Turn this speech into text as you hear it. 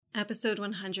Episode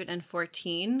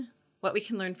 114, What We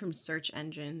Can Learn from Search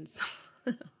Engines.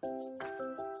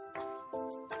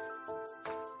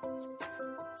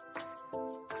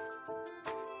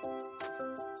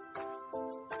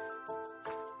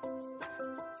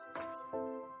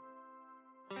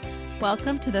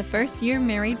 Welcome to the First Year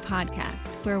Married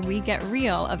podcast, where we get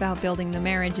real about building the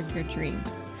marriage of your dreams.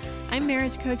 I'm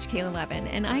marriage coach Kayla Levin,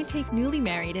 and I take newly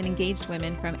married and engaged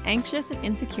women from anxious and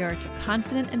insecure to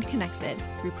confident and connected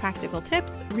through practical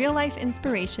tips, real-life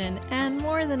inspiration, and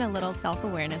more than a little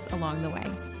self-awareness along the way.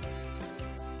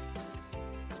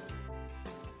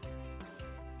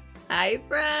 Hi,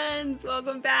 friends.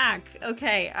 Welcome back.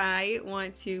 Okay, I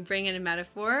want to bring in a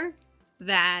metaphor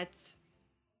that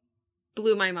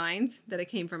blew my mind, that it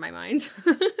came from my mind,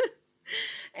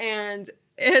 and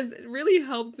it has really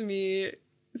helped me.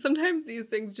 Sometimes these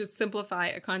things just simplify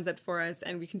a concept for us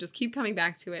and we can just keep coming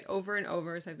back to it over and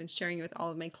over. So I've been sharing it with all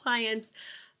of my clients.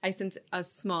 I sent a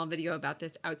small video about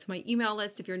this out to my email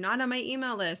list. If you're not on my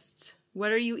email list,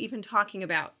 what are you even talking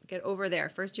about? Get over there,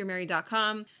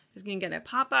 firstyearmarried.com. There's going to get a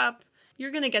pop-up.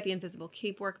 You're going to get the Invisible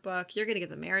Cape workbook. You're going to get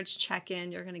the marriage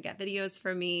check-in. You're going to get videos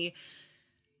from me.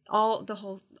 All the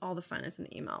fun is in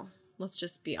the email. Let's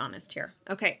just be honest here.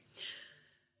 Okay.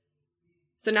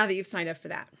 So now that you've signed up for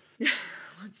that,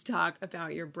 let's talk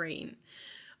about your brain.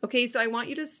 Okay, so I want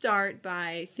you to start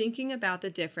by thinking about the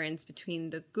difference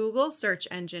between the Google search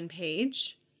engine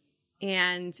page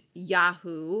and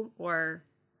Yahoo or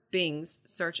Bing's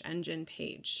search engine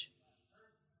page.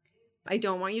 I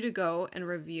don't want you to go and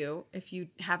review. If you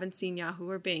haven't seen Yahoo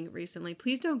or Bing recently,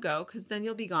 please don't go, because then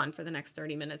you'll be gone for the next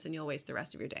 30 minutes and you'll waste the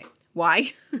rest of your day.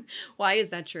 Why? Why is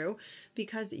that true?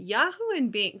 Because Yahoo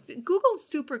and Bing, Google's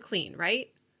super clean, right?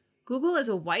 Google is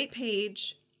a white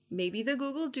page, maybe the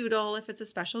Google Doodle if it's a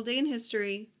special day in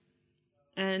history,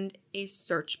 and a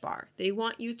search bar. They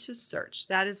want you to search.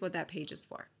 That is what that page is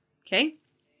for, okay?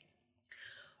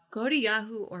 Go to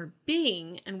Yahoo or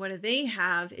Bing, and what do they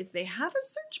have is they have a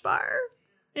search bar.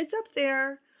 It's up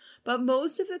there, but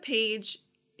most of the page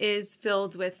is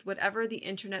filled with whatever the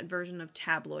internet version of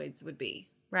tabloids would be,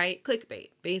 right?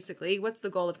 Clickbait, basically. What's the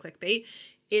goal of clickbait?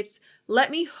 It's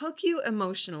let me hook you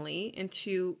emotionally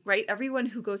into, right? Everyone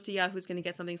who goes to Yahoo is going to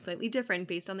get something slightly different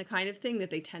based on the kind of thing that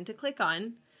they tend to click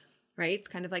on, right? It's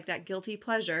kind of like that guilty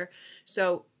pleasure.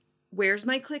 So where's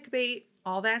my clickbait?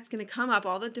 All that's going to come up,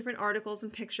 all the different articles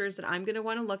and pictures that I'm going to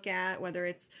want to look at, whether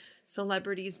it's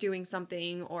celebrities doing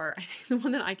something, or I think the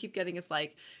one that I keep getting is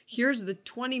like, here's the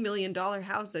 $20 million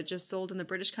house that just sold in the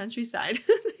British countryside,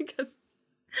 because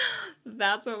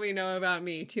that's what we know about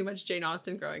me. Too much Jane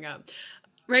Austen growing up.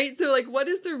 Right? So like, what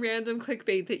is the random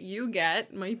clickbait that you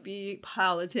get? Might be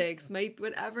politics, might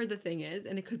whatever the thing is.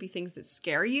 And it could be things that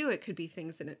scare you. It could be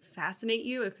things that fascinate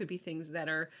you. It could be things that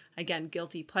are, again,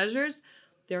 guilty pleasures.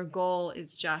 Their goal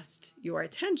is just your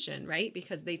attention, right?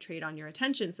 Because they trade on your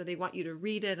attention. So they want you to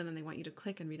read it and then they want you to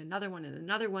click and read another one and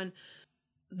another one.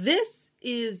 This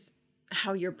is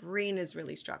how your brain is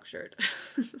really structured,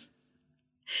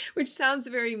 which sounds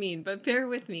very mean, but bear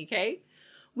with me, okay?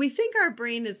 We think our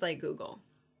brain is like Google.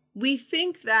 We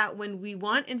think that when we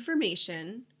want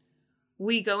information,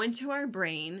 we go into our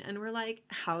brain and we're like,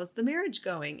 how's the marriage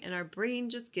going? And our brain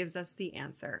just gives us the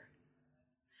answer.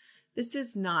 This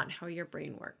is not how your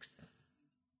brain works.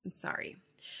 I'm sorry.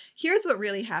 Here's what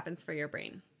really happens for your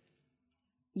brain.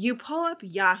 You pull up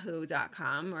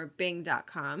yahoo.com or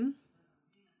bing.com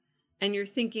and you're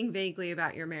thinking vaguely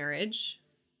about your marriage,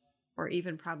 or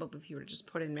even probably if you were to just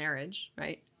put in marriage,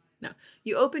 right? No,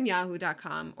 you open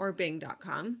yahoo.com or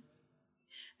bing.com,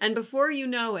 and before you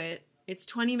know it, it's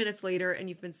 20 minutes later and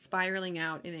you've been spiraling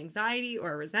out in anxiety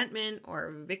or resentment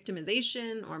or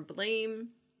victimization or blame.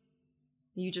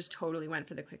 You just totally went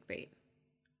for the clickbait.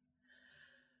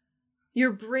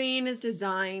 Your brain is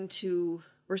designed to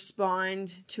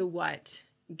respond to what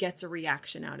gets a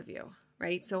reaction out of you,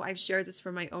 right? So I've shared this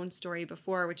from my own story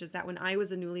before, which is that when I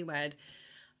was a newlywed,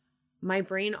 my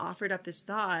brain offered up this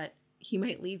thought, he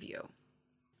might leave you.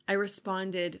 I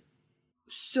responded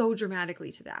so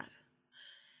dramatically to that.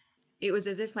 It was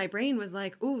as if my brain was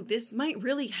like, "Ooh, this might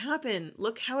really happen.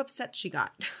 Look how upset she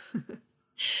got."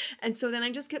 And so then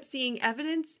I just kept seeing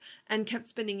evidence and kept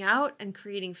spinning out and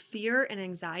creating fear and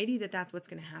anxiety that that's what's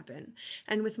going to happen.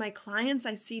 And with my clients,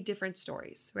 I see different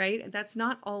stories, right? That's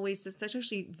not always, that's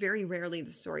actually very rarely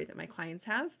the story that my clients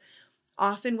have.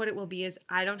 Often what it will be is,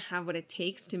 I don't have what it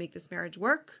takes to make this marriage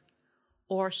work,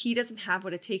 or he doesn't have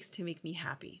what it takes to make me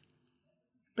happy.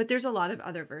 But there's a lot of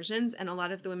other versions, and a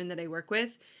lot of the women that I work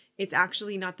with, it's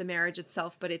actually not the marriage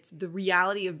itself, but it's the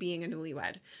reality of being a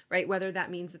newlywed, right? Whether that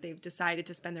means that they've decided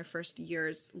to spend their first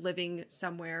years living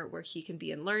somewhere where he can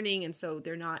be in learning, and so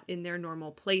they're not in their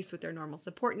normal place with their normal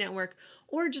support network,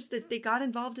 or just that they got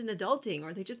involved in adulting,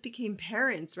 or they just became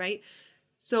parents, right?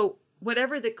 So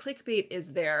whatever the clickbait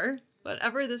is there,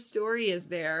 whatever the story is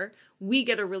there, we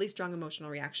get a really strong emotional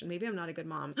reaction. Maybe I'm not a good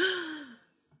mom.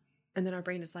 And then our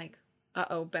brain is like,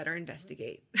 uh-oh, better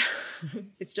investigate.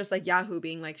 It's just like Yahoo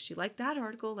being like, she liked that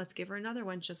article, let's give her another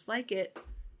one just like it,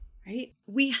 right?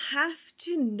 We have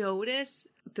to notice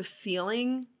the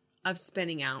feeling of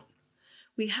spinning out.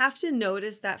 We have to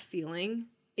notice that feeling.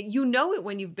 You know it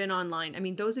when you've been online. I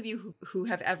mean, those of you who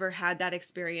have ever had that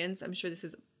experience, I'm sure this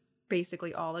is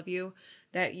basically all of you,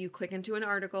 that you click into an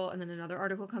article and then another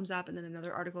article comes up and then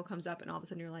another article comes up, and all of a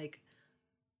sudden you're like,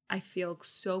 I feel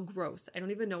so gross. I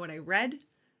don't even know what I read.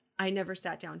 I never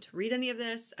sat down to read any of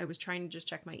this. I was trying to just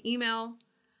check my email,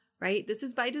 right? This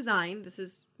is by design. This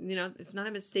is, it's not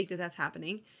a mistake that that's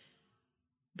happening.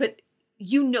 But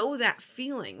you know that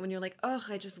feeling when you're like, ugh,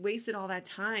 I just wasted all that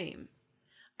time.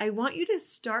 I want you to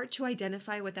start to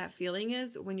identify what that feeling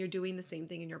is when you're doing the same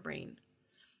thing in your brain.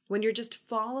 When you're just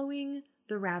following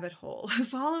the rabbit hole,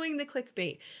 following the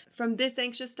clickbait from this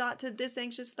anxious thought to this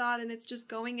anxious thought, and it's just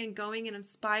going and going, and I'm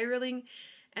spiraling.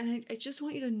 And I just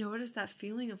want you to notice that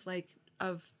feeling of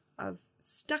of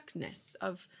stuckness,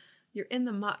 of you're in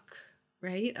the muck,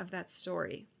 right? Of that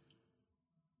story.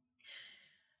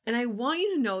 And I want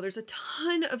you to know there's a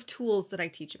ton of tools that I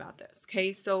teach about this,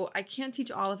 okay? So I can't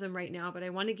teach all of them right now, but I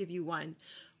want to give you one,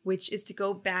 which is to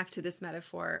go back to this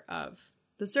metaphor of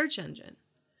the search engine.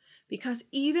 Because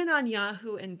even on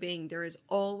Yahoo and Bing, there is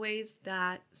always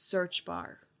that search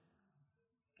bar.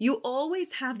 You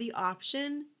always have the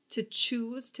option to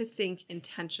choose to think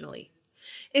intentionally.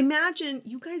 Imagine,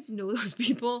 you guys know those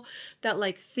people that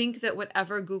think that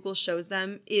whatever Google shows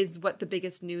them is what the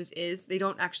biggest news is. They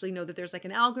don't actually know that there's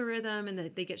an algorithm and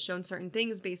that they get shown certain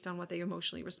things based on what they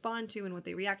emotionally respond to and what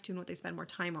they react to and what they spend more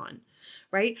time on,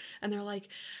 right? And they're like,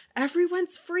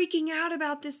 everyone's freaking out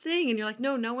about this thing. And you're like,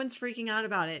 no one's freaking out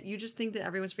about it. You just think that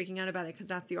everyone's freaking out about it because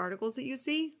that's the articles that you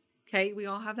see. Okay, we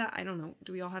all have that. I don't know.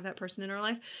 Do we all have that person in our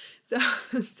life?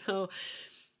 So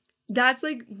that's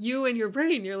you and your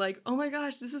brain. You're like, oh my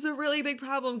gosh, this is a really big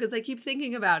problem because I keep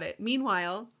thinking about it.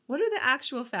 Meanwhile, what are the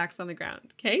actual facts on the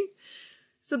ground? Okay.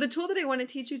 So the tool that I want to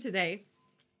teach you today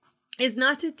is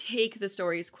not to take the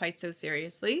stories quite so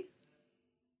seriously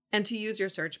and to use your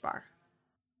search bar.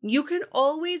 You can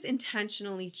always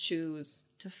intentionally choose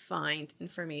to find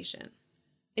information.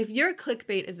 If your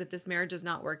clickbait is that this marriage is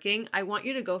not working, I want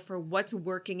you to go for what's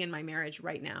working in my marriage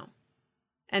right now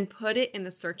and put it in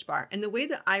the search bar. And the way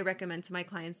that I recommend to my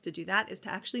clients to do that is to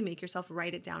actually make yourself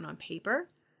write it down on paper,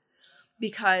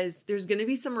 because there's going to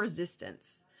be some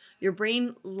resistance. Your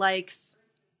brain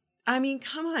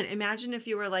come on, imagine if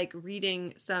you were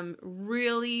reading some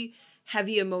really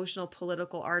heavy emotional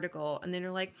political article and then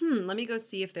you're like, let me go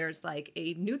see if there's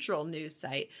a neutral news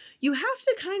site. You have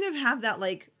to kind of have that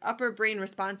upper brain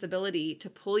responsibility to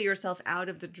pull yourself out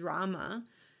of the drama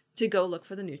to go look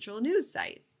for the neutral news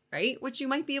site, right? Which you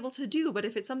might be able to do, but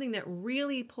if it's something that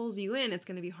really pulls you in, it's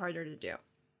going to be harder to do.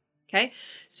 Okay.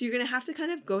 So you're going to have to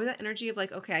kind of go with that energy of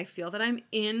okay, I feel that I'm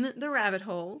in the rabbit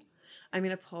hole. I'm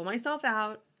going to pull myself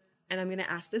out and I'm going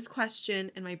to ask this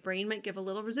question, and my brain might give a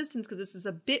little resistance because this is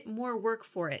a bit more work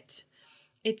for it.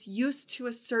 It's used to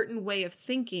a certain way of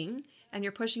thinking and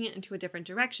you're pushing it into a different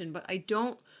direction, but I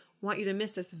don't want you to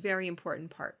miss this very important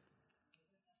part.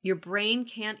 Your brain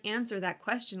can't answer that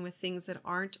question with things that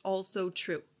aren't also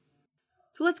true.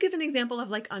 So let's give an example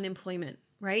of unemployment,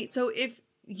 right? So if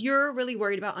you're really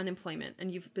worried about unemployment and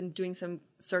you've been doing some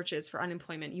searches for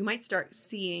unemployment, you might start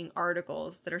seeing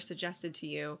articles that are suggested to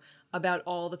you about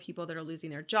all the people that are losing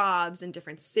their jobs in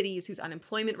different cities whose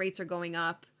unemployment rates are going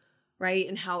up, right?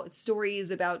 And how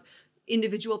stories about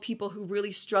individual people who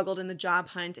really struggled in the job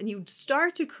hunt. And you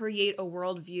start to create a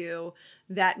worldview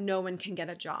that no one can get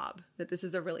a job, that this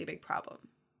is a really big problem,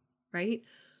 right?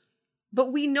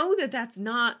 But we know that that's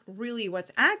not really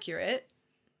what's accurate,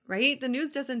 right? The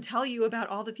news doesn't tell you about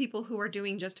all the people who are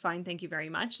doing just fine, thank you very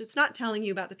much. It's not telling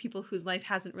you about the people whose life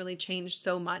hasn't really changed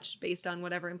so much based on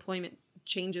whatever employment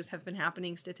changes have been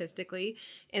happening statistically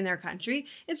in their country.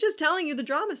 It's just telling you the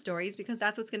drama stories because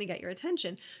that's what's going to get your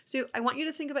attention. So I want you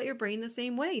to think about your brain the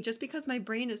same way. Just because my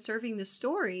brain is serving the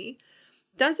story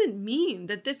doesn't mean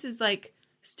that this is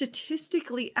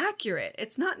statistically accurate.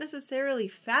 It's not necessarily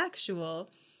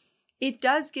factual. It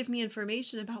does give me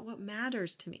information about what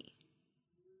matters to me.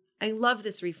 I love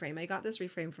this reframe. I got this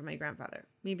reframe from my grandfather.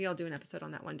 Maybe I'll do an episode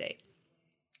on that one day.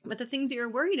 But the things that you're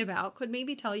worried about could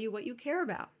maybe tell you what you care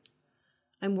about.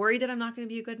 I'm worried that I'm not going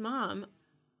to be a good mom.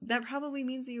 That probably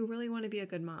means that you really want to be a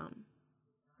good mom,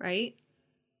 right?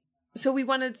 So we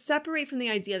want to separate from the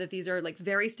idea that these are like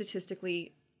very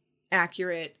statistically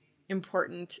accurate,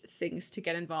 important things to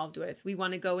get involved with. We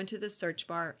want to go into the search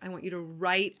bar. I want you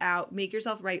to make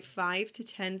yourself write 5 to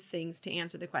 10 things to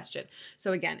answer the question.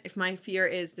 So again, if my fear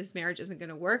is this marriage isn't going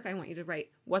to work, I want you to write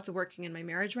what's working in my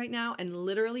marriage right now and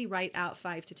literally write out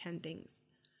 5 to 10 things.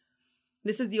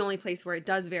 This is the only place where it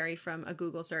does vary from a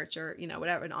Google search or,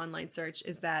 whatever, an online search,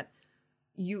 is that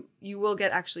you will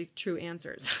get actually true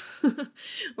answers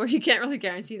or you can't really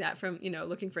guarantee that from,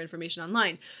 looking for information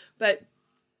online. But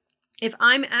if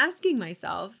I'm asking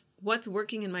myself what's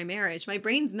working in my marriage, my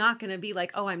brain's not going to be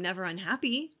like, oh, I'm never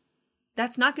unhappy.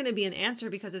 That's not going to be an answer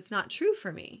because it's not true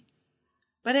for me.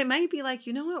 But it might be like,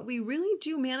 you know what? We really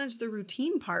do manage the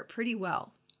routine part pretty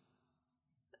well.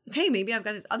 Okay, maybe I've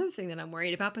got this other thing that I'm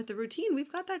worried about, but the routine,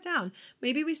 we've got that down.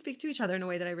 Maybe we speak to each other in a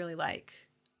way that I really like,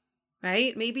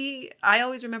 right? Maybe I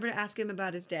always remember to ask him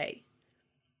about his day.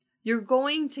 You're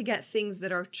going to get things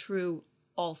that are true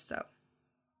also.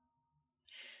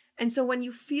 And so when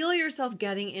you feel yourself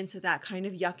getting into that kind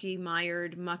of yucky,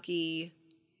 mired, mucky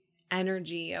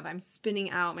energy of I'm spinning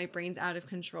out, my brain's out of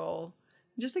control,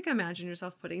 just like imagine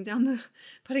yourself putting down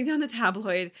the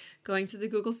tabloid, going to the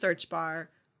Google search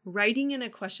bar, writing in a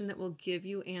question that will give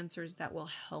you answers that will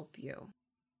help you.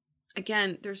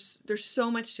 Again, there's so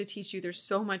much to teach you. There's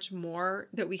so much more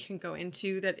that we can go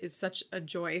into that is such a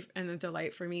joy and a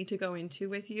delight for me to go into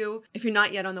with you. If you're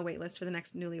not yet on the wait list for the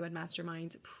next Newlywed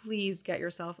Mastermind, please get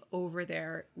yourself over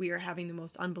there. We are having the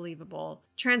most unbelievable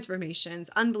transformations,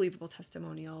 unbelievable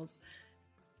testimonials.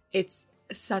 It's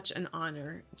such an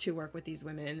honor to work with these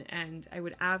women, and I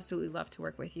would absolutely love to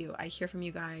work with you. I hear from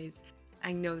you guys.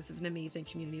 I know this is an amazing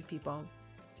community of people.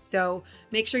 So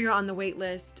make sure you're on the wait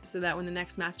list so that when the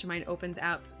next mastermind opens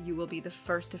up, you will be the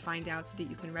first to find out so that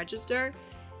you can register,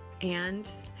 and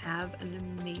have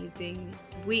an amazing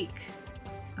week.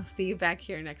 I'll see you back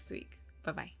here next week.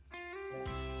 Bye-bye.